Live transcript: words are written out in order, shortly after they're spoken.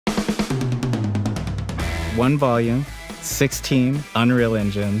one volume, 16 Unreal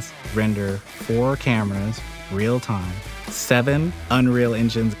engines, render 4 cameras, real time, 7 Unreal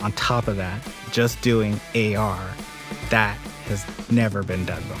engines on top of that, just doing AR. That has never been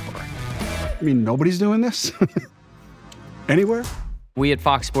done before. I mean, nobody's doing this anywhere? We at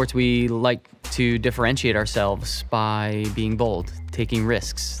Fox Sports, we like to differentiate ourselves by being bold, taking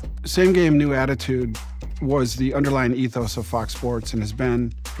risks. Same game, new attitude was the underlying ethos of Fox Sports and has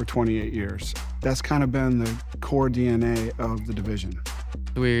been for 28 years. That's kind of been the core DNA of the division.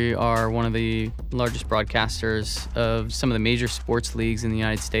 We are one of the largest broadcasters of some of the major sports leagues in the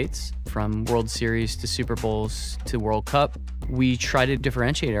United States, from World Series to Super Bowls to World Cup. We try to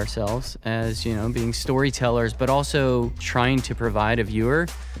differentiate ourselves as, being storytellers, but also trying to provide a viewer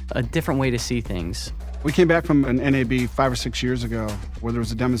a different way to see things. We came back from an NAB 5 or 6 years ago where there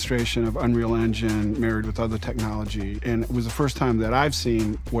was a demonstration of Unreal Engine married with other technology, and it was the first time that I've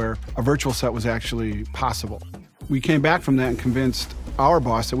seen where a virtual set was actually possible. We came back from that and convinced our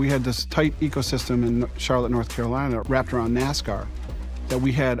boss that we had this tight ecosystem in Charlotte, North Carolina wrapped around NASCAR, that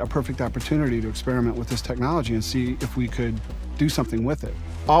we had a perfect opportunity to experiment with this technology and see if we could do something with it.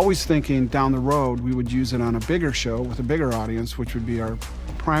 Always thinking down the road we would use it on a bigger show with a bigger audience, which would be our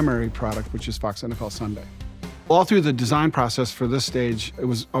primary product, which is Fox NFL Sunday. All through the design process for this stage, it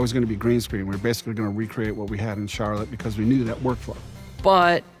was always going to be green screen. We were basically going to recreate what we had in Charlotte because we knew that workflow.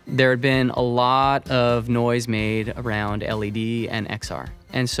 But there had been a lot of noise made around LED and XR.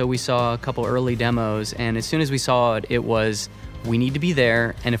 And so we saw a couple early demos, and as soon as we saw it, it was, we need to be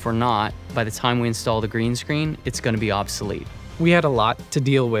there, and if we're not, by the time we install the green screen, it's going to be obsolete. We had a lot to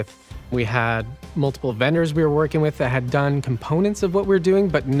deal with. We had multiple vendors we were working with that had done components of what we're doing,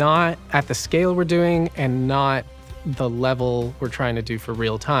 but not at the scale we're doing and not the level we're trying to do for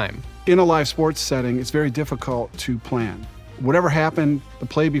real time. In a live sports setting, it's very difficult to plan. Whatever happened the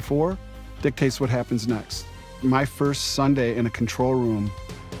play before dictates what happens next. My first Sunday in a control room,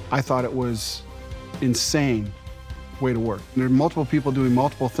 I thought it was insane way to work. There are multiple people doing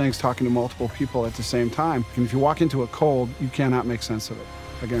multiple things, talking to multiple people at the same time. And if you walk into it cold, you cannot make sense of it.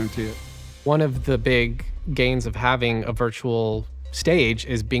 I guarantee it. One of the big gains of having a virtual stage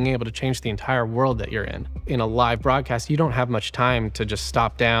is being able to change the entire world that you're in. In a live broadcast, you don't have much time to just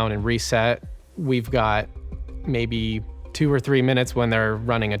stop down and reset. We've got maybe 2 or 3 minutes when they're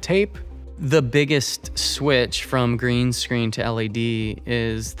running a tape. The biggest switch from green screen to LED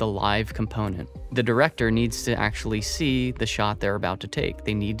is the live component. The director needs to actually see the shot they're about to take.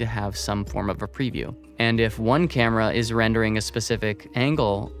 They need to have some form of a preview. And if one camera is rendering a specific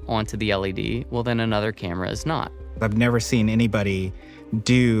angle onto the LED, well, then another camera is not. I've never seen anybody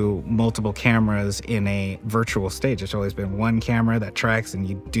do multiple cameras in a virtual stage. It's always been one camera that tracks and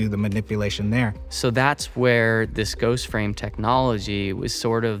you do the manipulation there. So that's where this ghost frame technology was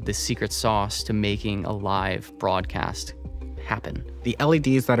sort of the secret sauce to making a live broadcast happen. The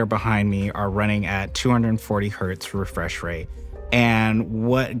LEDs that are behind me are running at 240 hertz refresh rate. And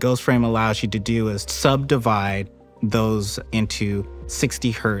what ghost frame allows you to do is subdivide those into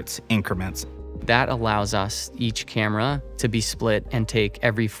 60 hertz increments. That allows us, each camera, to be split and take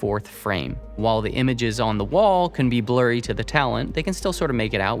every 4th frame. While the images on the wall can be blurry to the talent, they can still sort of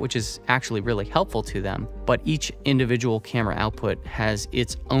make it out, which is actually really helpful to them. But each individual camera output has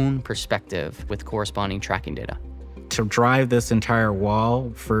its own perspective with corresponding tracking data. To drive this entire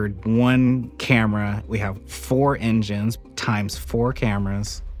wall, for one camera, we have 4 engines times 4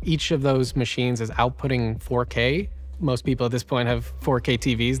 cameras. Each of those machines is outputting 4K. Most people at this point have 4K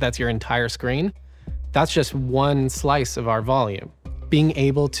TVs. That's your entire screen. That's just one slice of our volume. Being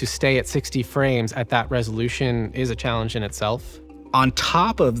able to stay at 60 frames at that resolution is a challenge in itself. On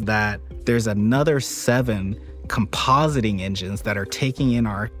top of that, there's another 7 compositing engines that are taking in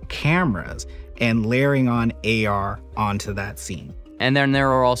our cameras and layering on AR onto that scene. And then there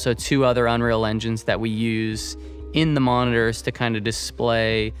are also 2 other Unreal engines that we use in the monitors to kind of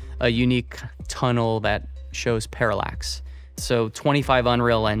display a unique tunnel that shows parallax. So 25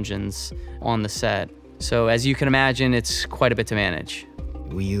 Unreal engines on the set. So as you can imagine, it's quite a bit to manage.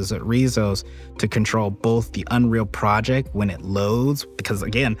 We use Rezos to control both the Unreal project when it loads, because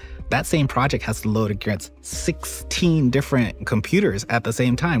again, that same project has to load against 16 different computers at the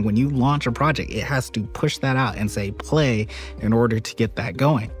same time. When you launch a project, it has to push that out and say play in order to get that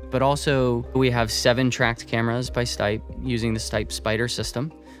going. But also we have 7 tracked cameras by Stipe using the Stipe Spider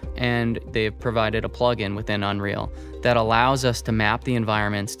system. And they've provided a plugin within Unreal that allows us to map the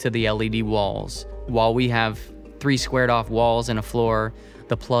environments to the LED walls. While we have 3 squared off walls and a floor,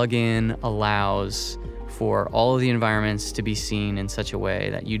 the plugin allows for all of the environments to be seen in such a way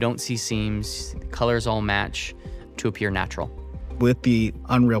that you don't see seams, colors all match to appear natural. With the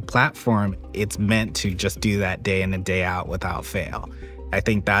Unreal platform, it's meant to just do that day in and day out without fail. I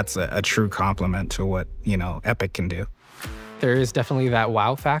think that's a true compliment to what, Epic can do. There is definitely that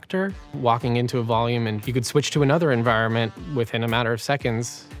wow factor. Walking into a volume and you could switch to another environment within a matter of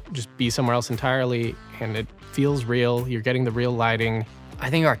seconds, just be somewhere else entirely, and it feels real. You're getting the real lighting.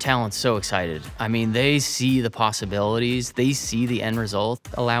 I think our talent's so excited. I mean, they see the possibilities, they see the end result,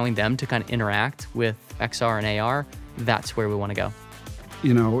 allowing them to kind of interact with XR and AR. That's where we want to go.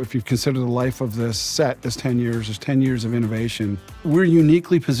 If you consider the life of this set as 10 years, as 10 years of innovation, we're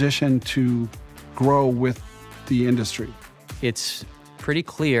uniquely positioned to grow with the industry. It's pretty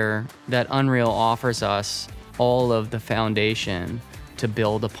clear that Unreal offers us all of the foundation to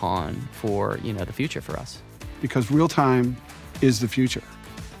build upon for, the future for us. Because real time is the future.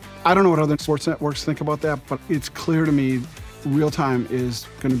 I don't know what other sports networks think about that, but it's clear to me real time is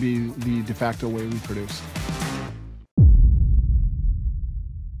going to be the de facto way we produce.